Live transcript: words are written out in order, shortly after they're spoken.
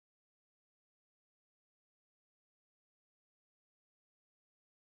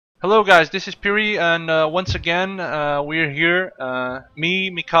Hello guys, this is Piri and once again we're here, me,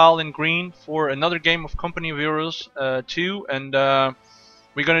 MikAAL and Grhean for another game of Company of Heroes 2 and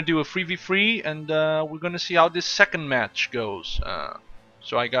we're gonna do a 3v3 and we're gonna see how this second match goes.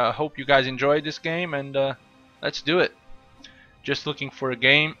 So I hope you guys enjoyed this game and let's do it. Just looking for a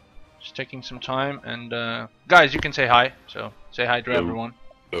game, just taking some time and guys you can say hi, so say hi to everyone.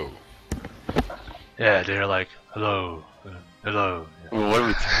 Hello. Yeah, they're like, hello. Hello. Well, what are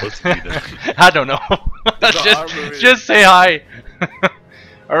we supposed to be then? I don't know. just say hi.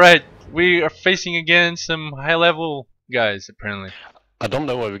 Alright, we are facing against some high level guys apparently. I don't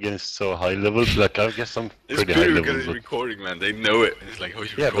know why we're getting so high level, like I guess I'm pretty high level. It's recording, man, they know it. It's like, oh,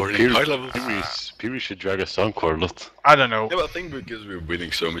 you're recording high level. Piri should drag us down quite a lot. I don't know. Yeah, but I think because we're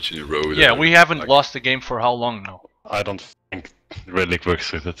winning so much in a row. Yeah, we haven't lost the game for how long now? I don't think Relic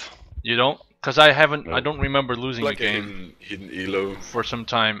works with it. You don't? Cause I haven't. No. I don't remember losing like a game hidden elo for some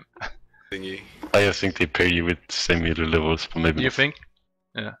time. Thingy. I just think they pair you with same elo levels, but maybe. You not. think?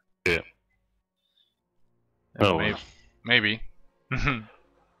 Yeah. Yeah. Oh, maybe.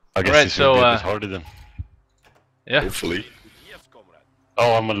 I guess this will be a bit harder then. Yeah. Hopefully.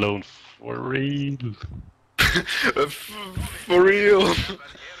 Oh, I'm alone for real. For real.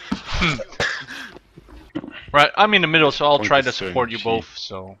 Right, I'm in the middle, so I'll try to support you both.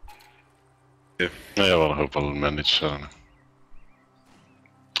 So. Yeah, well, I hope I'll manage.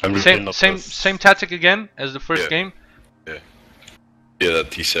 Same tactic again as the first game. Yeah. Yeah, that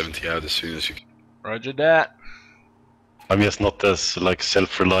T70 out as soon as you can. Roger that. I'm just not as like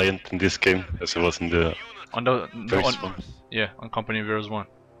self-reliant in this game as I was in the first one. Yeah, on Company of Heroes 1.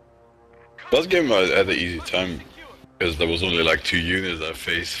 Last game I had an easy time because there was only like 2 units I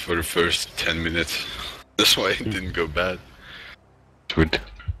faced for the first 10 minutes. That's why it didn't go bad. Good.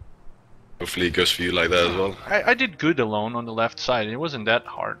 Hopefully it goes for you like that as well. I did good alone on the left side. It wasn't that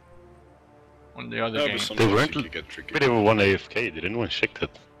hard on the other game. They weren't. They were one AFK. Did anyone check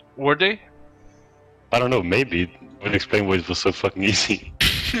that? Were they? I don't know. Maybe it would explain why it was so fucking easy.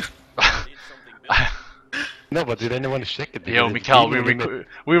 No, but did anyone check it? Yo, MikAAL,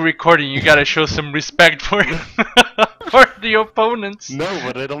 we're recording. You gotta show some respect for for the opponents. No,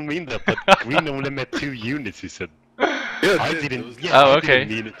 but I don't mean that. But Green only met 2 units. He said. Yeah, I didn't. Yeah, oh, I okay.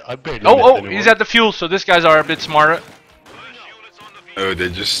 Didn't mean it. I barely oh, he's at the fuel, so these guys are a bit smarter. Oh, they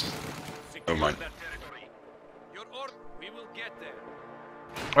just. Oh, mine.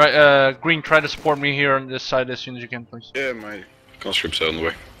 Right, Green, try to support me here on this side as soon as you can, please. Yeah, my conscripts are on the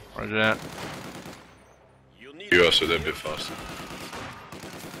way. Roger that. You also, they're a bit faster.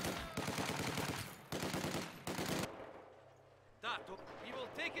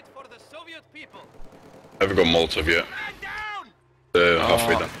 I haven't got Molotov yet.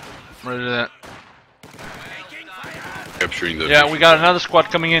 Halfway done. Roger that. Capturing the. Yeah, we got another squad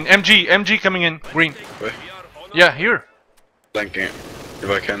coming in. MG coming in. Green. Where? Yeah, here. Flanking it, if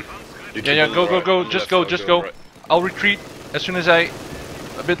I can. Yeah, go. Just go. Right. I'll retreat as soon as a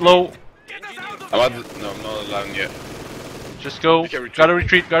bit low. I'm not allowed yet. Just go. Gotta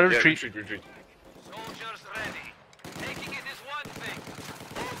retreat. Yeah, retreat.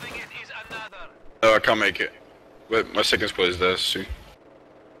 No, I can't make it. Wait, my second squad is there soon.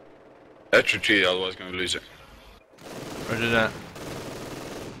 Let's retreat, otherwise I'm gonna lose it. Roger that.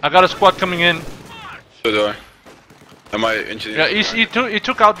 I got a squad coming in. So do I. Am I engineering? Yeah, he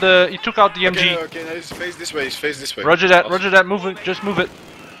took out the MG. Okay, now he's face this way, Roger that, awesome. Roger that, move it, just move it.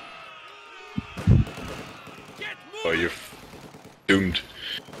 Oh, you're doomed.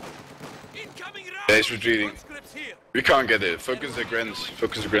 Yeah, he's retreating. We can't get it. Focus the Grens.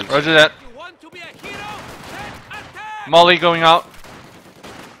 Roger that. Molly going out.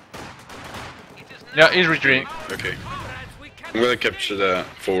 Yeah, he's retreating. Okay. I'm gonna capture the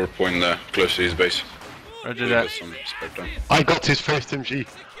forward point close to his base. Roger that. I got his first MG.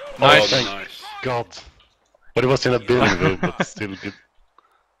 Nice. Oh, nice. God. But it was in a building though, but still good.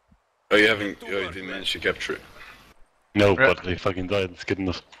 Oh, you didn't manage to capture it. No, but they fucking died. It's good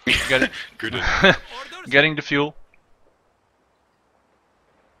enough. Get it. Good enough. Getting the fuel.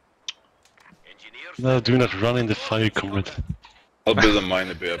 No, do not run in the fire, comrade. I'll build a mine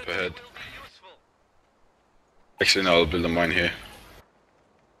a bit up ahead. Actually, no, I'll build a mine here.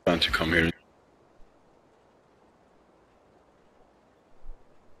 Trying to come here.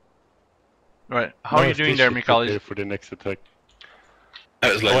 Right, how are you doing there, MikAAL? For the next attack.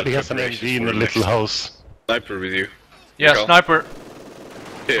 Like he has an MG in the little house. Sniper with you. Yeah, MikAAL. Sniper.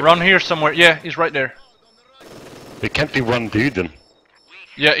 Here. Around here somewhere. Yeah, he's right there. There can't be one dude then.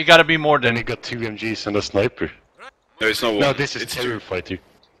 Yeah, it gotta be more than. Then he got 2 MGs and a sniper. No, it's not one. No, this is terrorfighter.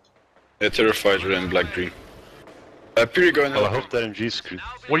 Yeah, terrorfighter and black dream. Piri, go and Oh, I help. hope that MG is screwed.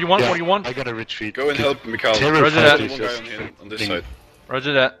 What do you want? Yeah, What do you want? I gotta retreat. Go and help MikAAL. Roger that. There's one guy on here, on this side.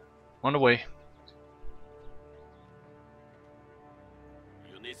 Roger that. On the way.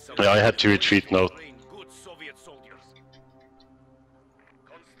 Yeah, I had to retreat now.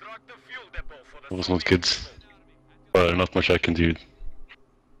 It was not good. Well, not much I can do.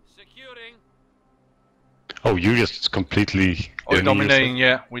 Oh, you just completely... Oh, owning dominating,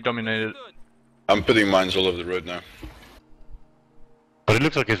 yourself. yeah, we dominated. I'm putting mines all over the road now. But it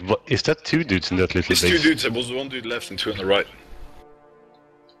looks like it's... Is that 2 dudes in that little It's base? 2 dudes, there was 1 dude left and 2 on the right.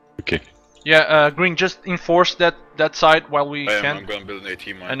 Okay. Yeah, Green, just enforce that side while we I'm can. gonna build an AT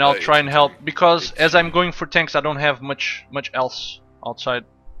mine. And I'll try and help, because as I'm going for tanks I don't have much else outside.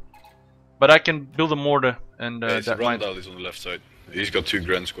 But I can build a mortar and Yeah, that might... Randall is on the left side. He's got 2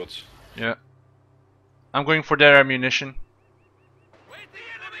 grand squads. Yeah. I'm going for their ammunition.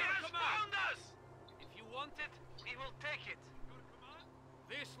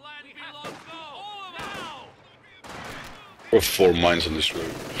 Or 4 mines on this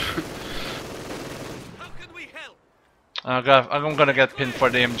road. God, I'm gonna get pinned for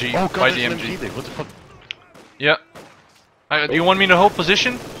the MG. Oh god, by the there's an MG. MG there. What the fuck? Yeah. Do you want me to hold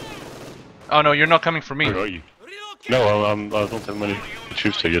position? Oh no, you're not coming for me. Where are you? No, I don't have many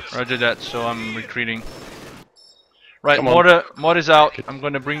troops there yet. Roger that, so I'm retreating. Right, Come on. mortar is out. I'm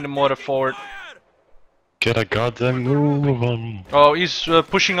gonna bring the mortar forward. Get a goddamn move on. Oh, he's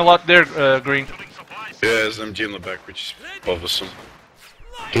pushing a lot there, Green. Yeah, there's an MG on the back, which is bothersome.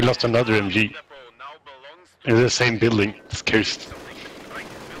 He lost another MG. In the same building. It's cursed.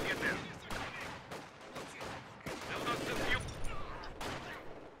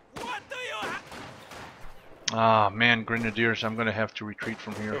 Ah man, Grenadiers, I'm gonna have to retreat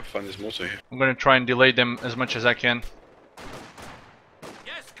from Oh, here. find this motor here. I'm gonna try and delay them as much as I can.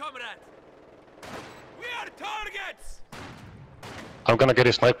 Yes, comrade. We are targets. I'm gonna get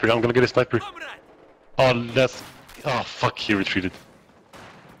a sniper. I'm gonna get a sniper. Comrade. Oh, that's... Oh, fuck, he retreated.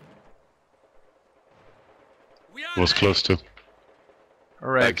 We are Was close to.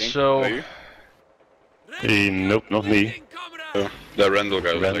 Alright, Lagging. so... Are you? Nope, not me. ready, comrade. Oh, that Randall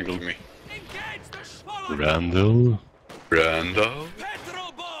guy was Randall. lagging me. Engage the follow. Randall? Randall?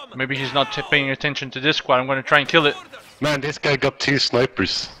 Petrol bomb. Maybe he's not paying attention to this squad. I'm gonna try and kill it. Man, this guy got 2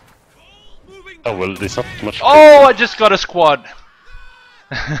 snipers. Moving. Oh well, there's not much. Oh, I just got a squad.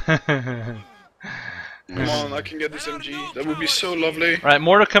 Come on, I can get this MG. That would be so lovely. Right,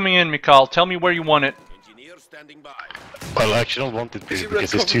 mortar coming in, MikAAL. Tell me where you want it. Engineer standing by. Well, I actually don't want it Is he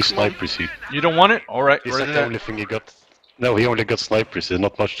because red there's 2 cover? Come on. snipers here. You don't want it? Alright, Is roger that the only that. thing he got? No, he only got snipers. There's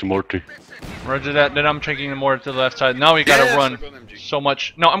not much to mortar. Roger that. Then I'm taking the mortar to the left side. Now we gotta Yes, run I got an MG. so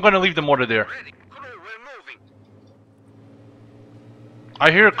much. No, I'm gonna leave the mortar there.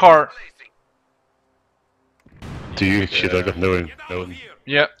 I hear a car. Do you? Shit, I got no one.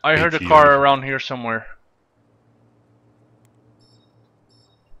 Yeah, I heard a AT car on. around here somewhere.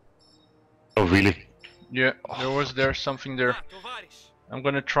 Oh, really? Yeah, there's something there. Tovarish. I'm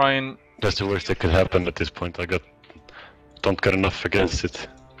gonna try and... That's the worst that could happen at this point. Don't got enough against it.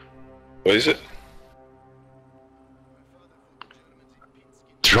 What is it?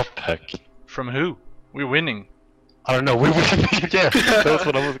 Drop hack. From who? We're winning. I don't know. We yeah, that's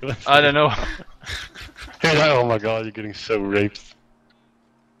what I was gonna say. I don't know. Yeah, oh my god, you're getting so raped.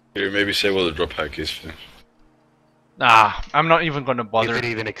 Here, maybe say what the drop hack is. Nah, I'm not even gonna bother. If it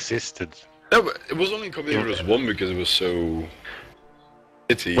even existed. No, but it was only coming here as 1 because it was so...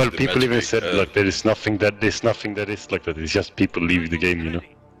 Pity, Well, the people even matchmake, said like there's nothing that is like that. It's just people leave the game, you know.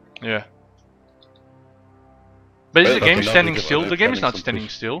 Yeah. But is Well, the game okay, now standing we get- still? they're The game is planning not some standing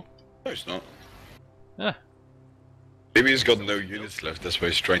push. still. No, it's not. Yeah. Maybe he's got no units left, that's why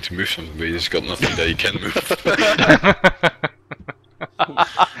he's trying to move something, but he's got nothing that he can move.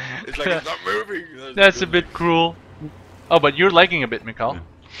 It's like it's not moving! That's a bit cruel. Oh, but you're lagging a bit, MikAAL.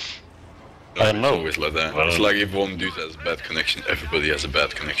 No, I it's know. always like that. Well, It's like if one dude has a bad connection, everybody has a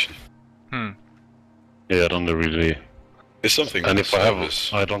bad connection. Hmm. Yeah, I don't know really. It's something And with if I have,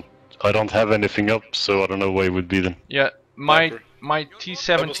 service. I don't have anything up, so I don't know where it would be then. Yeah, my Sniper. my Double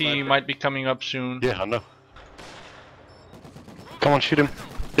T70 sniper. might be coming up soon. Yeah, I know. Come on, shoot him.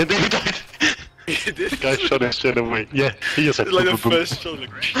 Yeah, he died. He did. The guy shot him straight away. Yeah, he just said It's like boom, the boom, boom. first shot,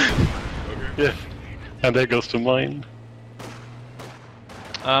 like... Yeah, and there goes the mine.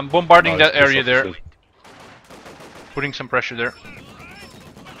 Bombarding Nice, that area piss there, off. putting some pressure there.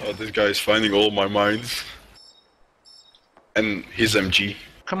 Oh, this guy is finding all my mines. And his MG.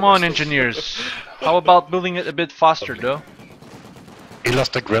 Come on, engineers. How about building it a bit faster, though? He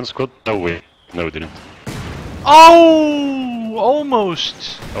lost a grand squad? No way. No, he didn't. Oh,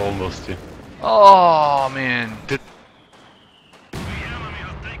 almost. Almost, yeah. Oh man.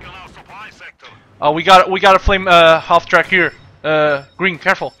 Oh, we got a flame half track here. Green,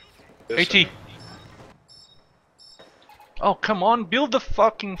 careful. Yes, AT. Oh, come on, build the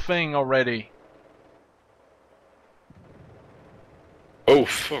fucking thing already. Oh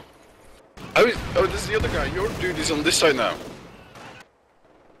fuck. Oh, this is the other guy. Your dude is on this side now.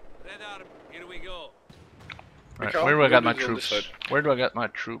 Red arm, here we go. Right, MikAAL, where do I got my your dude is on this troops? side. Where do I got my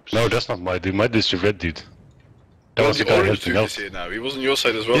troops? No, that's not my dude. My dude's the red dude. That Oh, was the the guy orange helping dude out. is here now. He was on your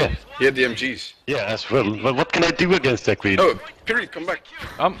side as well. Yeah. He had the MGs. Yeah, as well. But what can I do against that green? Oh, Piri, come back.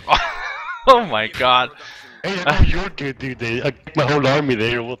 Oh my god. Hey, I know you're good, dude. I got my whole army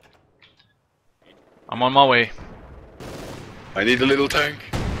there. Or what? I'm on my way. I need a little tank.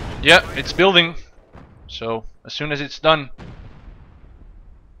 Yeah, it's building. So, as soon as it's done.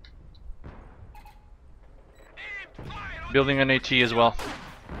 Building an AT as well.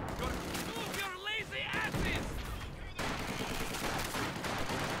 Move your lazy asses!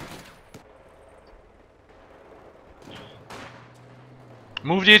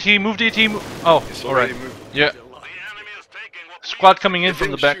 Move the AT, move the AT. Oh, It's alright. already moved. Yeah. Squad coming in It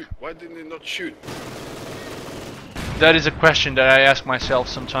from the didn't back. shoot. Why didn't it not shoot? That is a question that I ask myself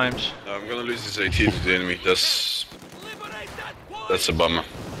sometimes. No, I'm gonna lose this AT to the enemy. That's Liberate that point! a bummer.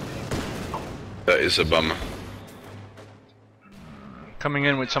 That is a bummer. Coming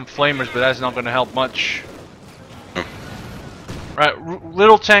in with some flamers, but that's not going to help much. No. Right,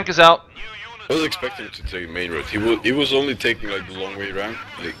 little tank is out. I was expecting him to take main road. He was only taking like the long way around,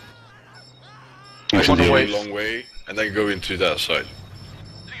 like One the away. long way, and then go into that side.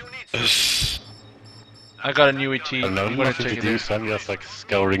 Yes. I got a new ET. I don't know, I'm gonna nothing take to it do, in. so I'm just like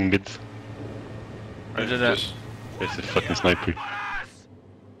scouring mid. I did that. Just- There's a fucking sniper.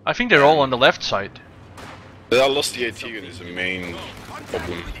 I think they're all on the left side. I lost the AT gun is the main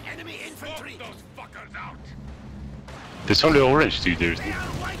problem. Enemy infantry! Those fuckers out! There's only orange dude there.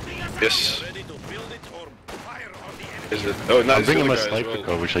 Yes. Ready to build it or fire on the enemy! Is it? Oh, no, I'm it's the bringing my other guy as sniper well.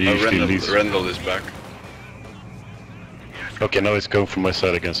 car, which I usually lose. Randall is back. Okay, now it's going from my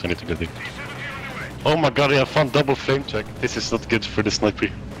side again, so I need to get it. Oh my god, I found double flame check. This is not good for the sniper.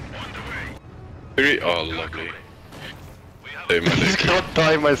 Oh, lovely. Hey, my He's leg. gonna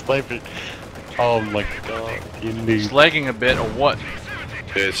die, my sniper. Oh my god, you It's need. lagging a bit, or what?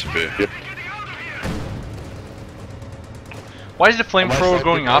 Yeah, it's a bit. Yep. Why is the flamethrower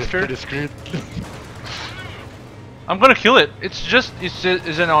going after? Pretty screwed. I'm gonna kill it. It's just, is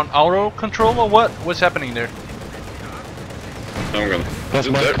it on auto control or what? What's happening there? I'm gonna. That's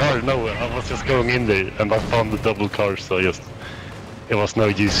Is my there- car. No, I was just going in there and I found the double car, so I just. It was no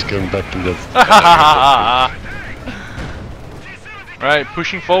use going back in that. Right,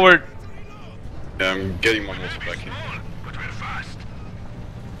 pushing forward. Yeah, I'm getting my motor back in.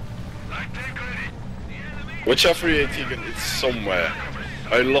 Watch out for the AT gun, it's somewhere.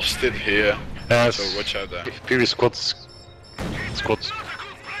 I lost it here, so watch out there. Piri squads. Squads.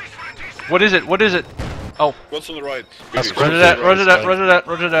 What is it? What is it? Oh, What's on the right? That's roger that, roger that, roger that,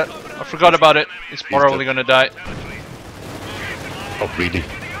 roger that. I forgot about it. It's probably gonna die. Oh, really?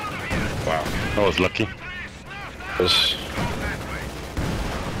 Wow. I was lucky. Was...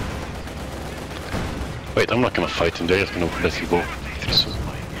 Wait, I'm not gonna fight him. They're just gonna let you go.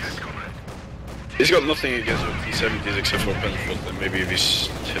 He's got nothing against T-70s except for Penfold, and maybe if he's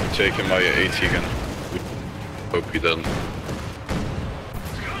taken my AT gun. Hope he doesn't.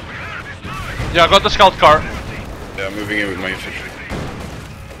 Yeah, I got the scout car. Yeah, I'm moving in with my infantry.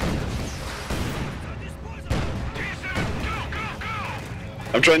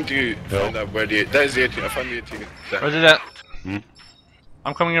 I'm trying to find out where the... That is the AT, I found the AT gun. There. Roger that. Hmm?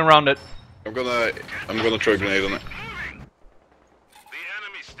 I'm coming around it. I'm gonna throw a grenade on it. The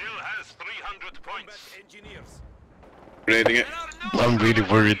enemy still has 300 points. Engineers. Grenading it. I'm really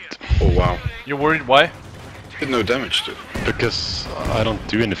worried Oh wow. You're worried? Why? Did no damage to it. because I don't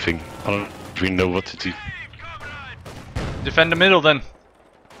do anything. I don't really know what to do. Defend the middle then.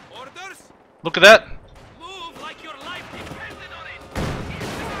 Orders? Look at that. Move like your life depended on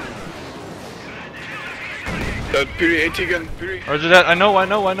it. Piri, AT gun, Piri. Roger that. I know, I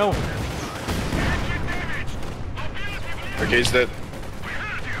know, I know. Okay, he's dead.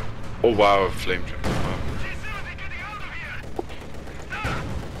 Oh wow, a flame trap. Wow.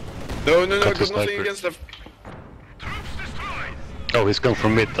 No, no, no, Got the there's nothing sniper. against that. Oh, he's going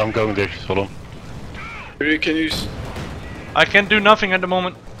from mid. I'm going there. Hold on. Piri, can you... I can't do nothing at the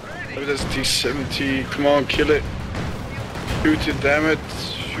moment. Oh, that's T-70. Come on, kill it. Shoot it, damn it.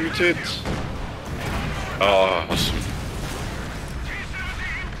 Shoot it. Ah, awesome.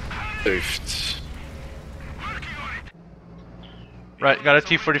 Saved. Right, got a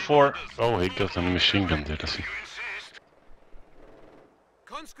T-44. Oh, he got a machine gun there. Does he?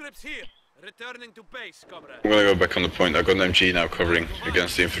 Conscripts here. Returning to base, comrade. I'm gonna go back on the point. I've got an MG now covering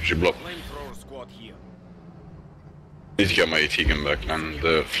against the infantry block. Flamethrower squad here. Need to get my AT gun back, man.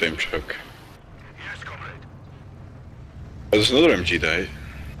 The flame truck. Yes, comrade. Oh, there's another MG there.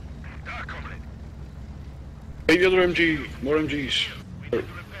 Comrade. Hey, the other MG. More MGs.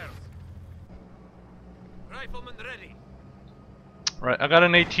 Rifleman ready. Right, I got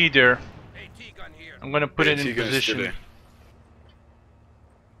an AT there. AT gun here. I'm gonna put it AT in gun is still position. there.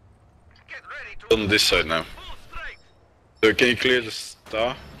 Get ready to On this side now. full strength. So can you clear the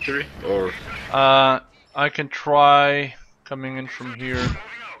star, Piri? Or I can try coming in from here.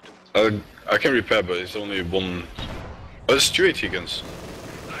 I can repair, but it's only one. Oh, it's two AT guns.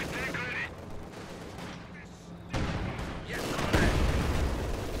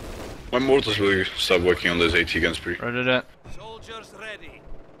 My mortars will start working on those AT guns, Piri. Right at that. Soldiers ready.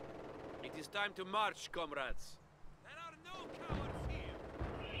 It is time to march, comrades. There are no cowards here.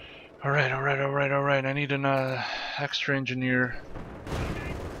 Alright. I need an extra engineer.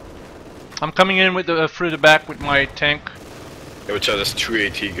 I'm coming in with the through the back with my tank. Yeah, which that's two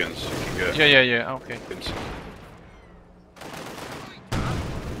AT guns. You can get. Yeah. Okay. Guns. We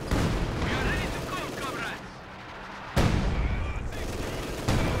are ready to go, comrades.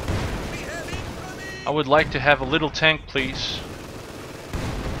 We have incoming. I would like to have a little tank, please.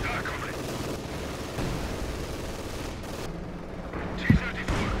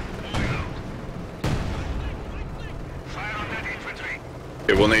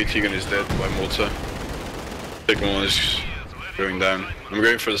 Okay, one AT gun is dead by mortar. Second one is going down. I'm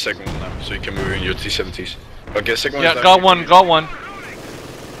going for the second one now, so you can move in your T-70s. Okay, second one is Yeah, down. got one.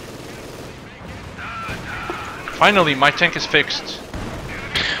 Finally, my tank is fixed.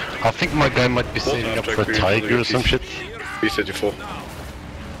 I think my guy might be saving up for a tiger or some shit. T-34.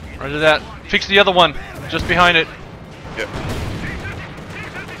 Right at that. Fix the other one, just behind it. Yep.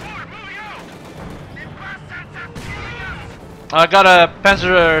 I got a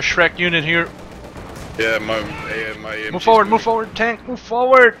Panzer Shrek unit here. Yeah, my Move forward, tank, move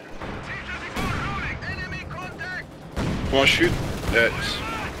forward! Enemy contact. Come on, shoot. Yeah, it's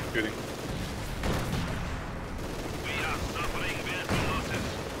shooting.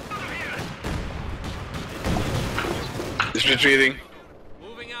 It's retreating.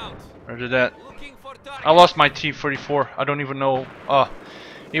 Moving out. Right at that. Looking for target. I lost my T-34. I don't even know. Oh,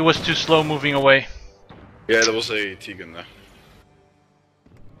 he was too slow moving away. Yeah, there was a T-gun there.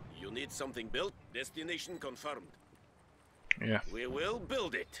 You need something built? Destination confirmed. Yeah. We will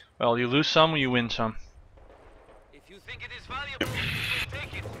build it. Well, you lose some, you win some. If you think it is valuable, you will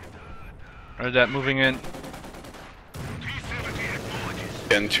take it. Right at that, moving in.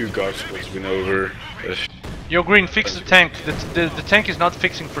 And two guard squads went over. Yo, Green, fix the tank. The tank is not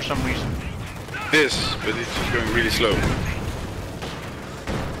fixing for some reason. This, but it's just going really slow.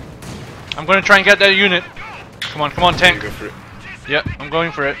 I'm gonna try and get that unit. Come on, tank. Go for it. Yeah, I'm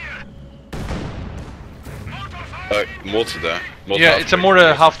going for it. Mortar there. Mortar Yeah, half it's a track.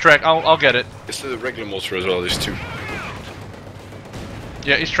 mortar half track. I'll get it. It's the regular mortar as well, there's two.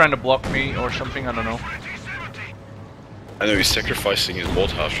 Yeah, he's trying to block me or something. I don't know. I know he's sacrificing his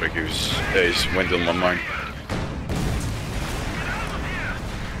mortar half track, he's went on my mind.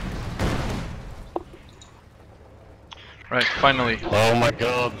 Right, finally. Oh my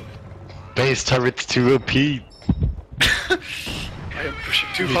god. Base turret 2 OP. I am pushing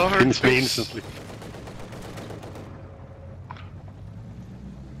too He hard. pins me instantly.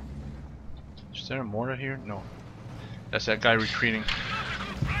 Is there a mortar here? No. That's that guy retreating.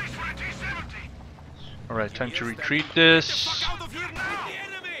 Alright, time to retreat this. Out of here now. The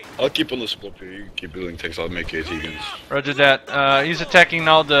enemy. I'll keep on the spot here, you keep building tanks, I'll make AT guns. Roger that. He's attacking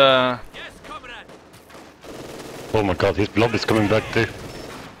now the... Yes, comrade. Oh my god, his blob is coming back too.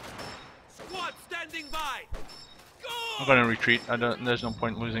 Squad standing by. Go. I'm gonna retreat. There's no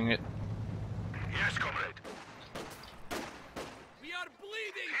point losing it. Yes, comrade. We are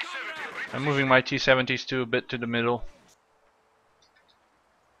bleeding, comrade. I'm moving my T-70s to a bit to the middle.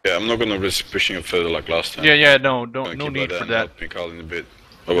 Yeah, I'm not gonna risk pushing it further like last time. Yeah, no, I'm gonna no keep need there for and that. help MikAAL in a bit.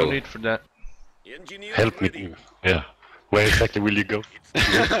 Oh No well. need for that. Engineer Help ready. me. Yeah. Where exactly will you go? In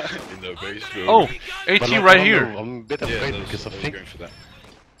the base. Oh, AT Well, I right don't here. know, I'm a bit Yeah, afraid I because I was think going for that.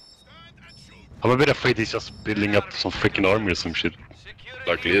 I'm a bit afraid he's just building up some freaking army or some shit.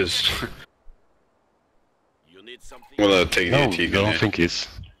 Likely is. You need something. I'm gonna take No, the I AT gun don't here. think he's.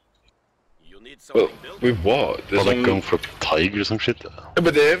 You need something Well, built. with what? Or There's like only... going for a tiger or some shit. Yeah,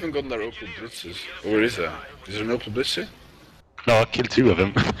 but they haven't gotten their Opel Blitzes. Or is there? Is there an Opel Blitzer? No, I killed 2 of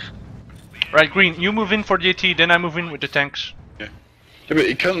them. Right, Green, you move in for the AT, then I move in with the tanks. Yeah, but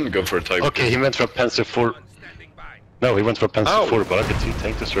he can go for a Tiger. Okay, he went for a Panzer 4. Standing by. No, he went for Panzer Oh. 4, but I got 2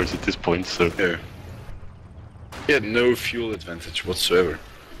 tank destroyers at this point, so... Yeah. He had no fuel advantage whatsoever.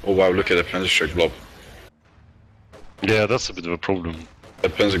 Oh wow, look at that Panzer strike blob. Yeah, that's a bit of a problem.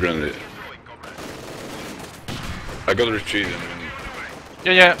 That Panzer grenade. I gotta retreat and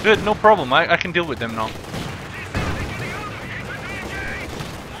Yeah, yeah, good, no problem. I can deal with them now.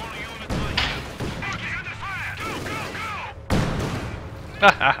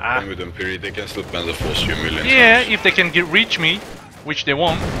 I'm with them, Piri. They can still Panzer force you a million Yeah, times. if they can reach me, which they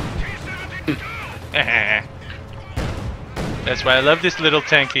won't. That's why I love these little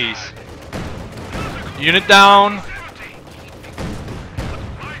tankies. Unit down.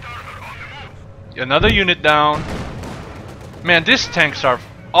 Another unit down. Man, these tanks are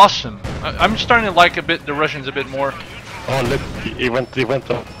awesome. I'm starting to like the Russians a bit more. Oh look, he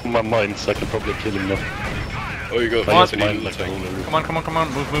went up my mine, so I can probably kill him now. Oh, you go. I just Anthony, mine like a tank. whole area. Come on, come on, come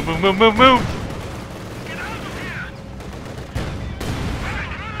on. Move, move, move, move, move, move.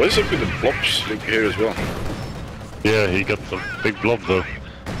 What is up with the blobs look here as well? Yeah, he got a big blob though.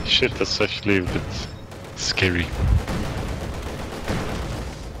 Shit, that's actually a bit scary.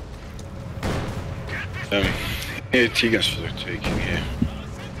 Yeah, T-guns for taking here.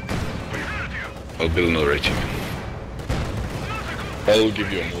 I'll build another AT. I'll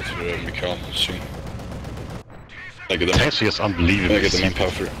give you a mortar, MikAAL, soon. I get Tanks are just unbelievable. I get the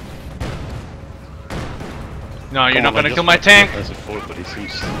manpower for it. No, you're not gonna kill my tank. Panzer 4, but he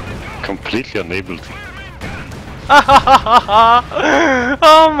seems completely unable to.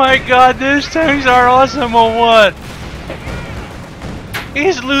 Oh my god, these tanks are awesome or what?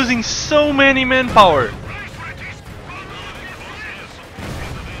 He's losing so many manpower.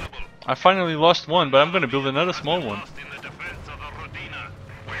 I finally lost one, but I'm gonna build another small one.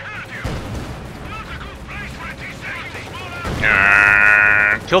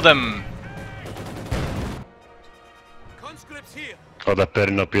 Kill them. Conscripts here. Oh, that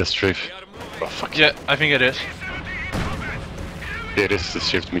better not be a strafe. We are moving. Oh, fuck. Yeah, I think it is. Yeah, this is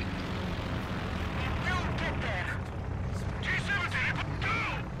shift me.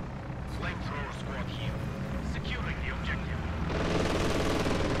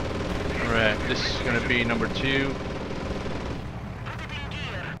 Alright, this is gonna be number 2.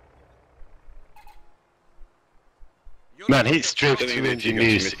 Man, he strafed Getting 2 the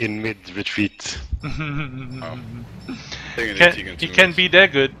engineers T-guns in mid-retreat. He can't be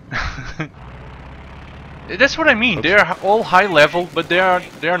that good. That's what I mean. They are all high level, but they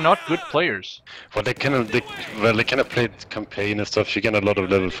are not good players. Well, they kind of played campaign and stuff. You get a lot of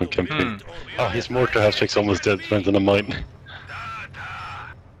level from campaign. Oh, his mortar half track's almost dead. Went on a mine.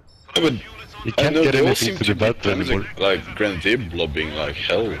 Yeah, but You I can't know get they all anything seem to to the be battle anymore. like grenadier blobbing like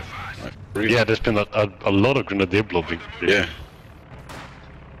hell. Like, really. Yeah, there's been a lot of grenadier blobbing. Yeah.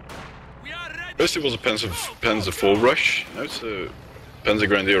 We are ready. First it was a Panzer 4 rush, now it's a Panzer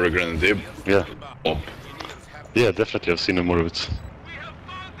Grenadier or a Grenadier Yeah, blob. yeah, definitely. I've seen more of it.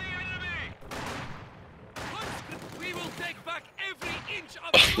 We will take back every inch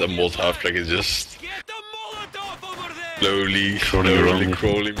of The mortar half track is just Get the Molotov over there. slowly Crawling around, yeah.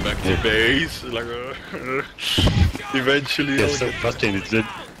 crawling back to base. Like eventually. Yeah, so frustrating.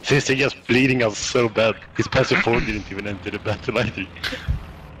 Since they're just bleeding out so bad. His Panzer 4 didn't even enter the battle either.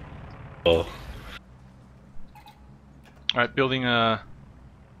 Oh. Alright, building a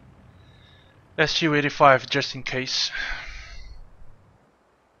SU-85 just in case.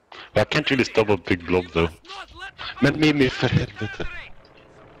 I can't really stop a big blob though. Not let the Men me för helvete. I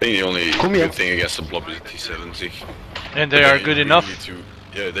think the only Come here. good thing against the blob is the T-70. And they are good enough.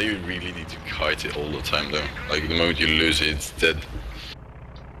 Yeah, they really need to kite it all the time though. Like the moment you lose it, it's dead.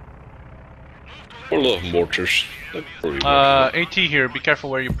 Or a lot of mortars. That probably works. AT here, be careful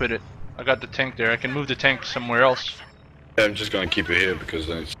where you put it. I got the tank there, I can move the tank somewhere else. Yeah, I'm just gonna keep it here because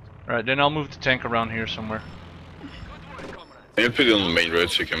then it's... Alright, then I'll move the tank around here somewhere. And you put it on the main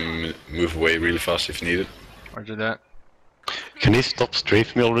road so you can move away really fast if needed. Roger that. Can he stop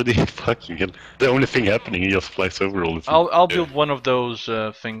strafe me already? Fucking hell. The only thing happening, he just flies over all the time. I'll build one of those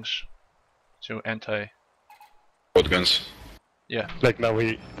things to anti. Quad guns. Yeah. Like now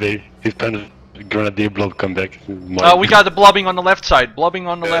he's trying to grenadier blob come back. We got the blobbing on the left side. Blobbing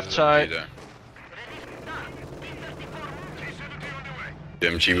on the left side. The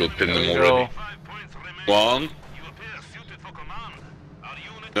MG will pin them There we already. go. One.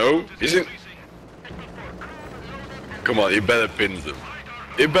 No, isn't. Come on, you better pin them.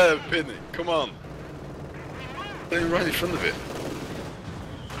 You better pin it. Come on. They're right in front of it.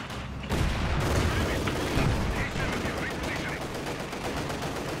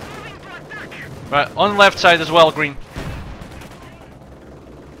 Right, on the left side as well, Green.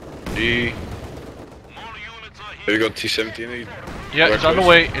 G. Have you got T-17? Yeah, it's on the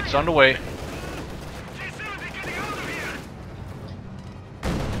way. It's on the way.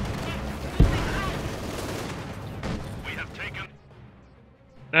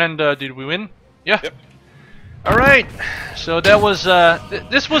 And did we win? Yeah. Yep. All right. So that was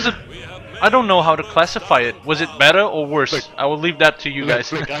this was a. I don't know how to classify it. Was it better or worse? Look, I will leave that to you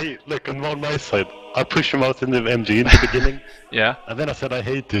guys. Look on my side. I pushed him out in the MG in the beginning. Yeah. And then I said I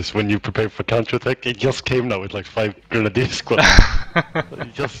hate this when you prepare for counterattack. It just came now with like 5 grenadier squads.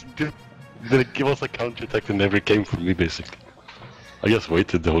 It just did. It was a counterattack in every game for me basically. I just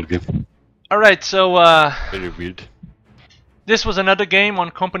waited the whole game. All right. So Very weird. this was another game on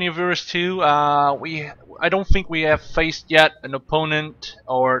Company of Heroes 2. I don't think we have faced yet an opponent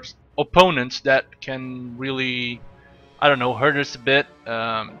or opponents that can really, I don't know, hurt us a bit.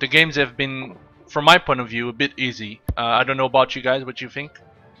 The games have been, from my point of view, a bit easy. I don't know about you guys, what you think?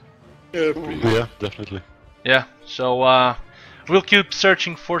 Yeah, definitely. Yeah. So we'll keep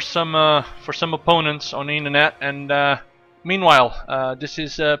searching for some opponents on the internet. And meanwhile, this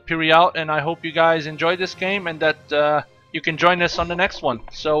is Piri out, and I hope you guys enjoyed this game and that you can join us on the next one.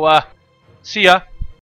 So see ya.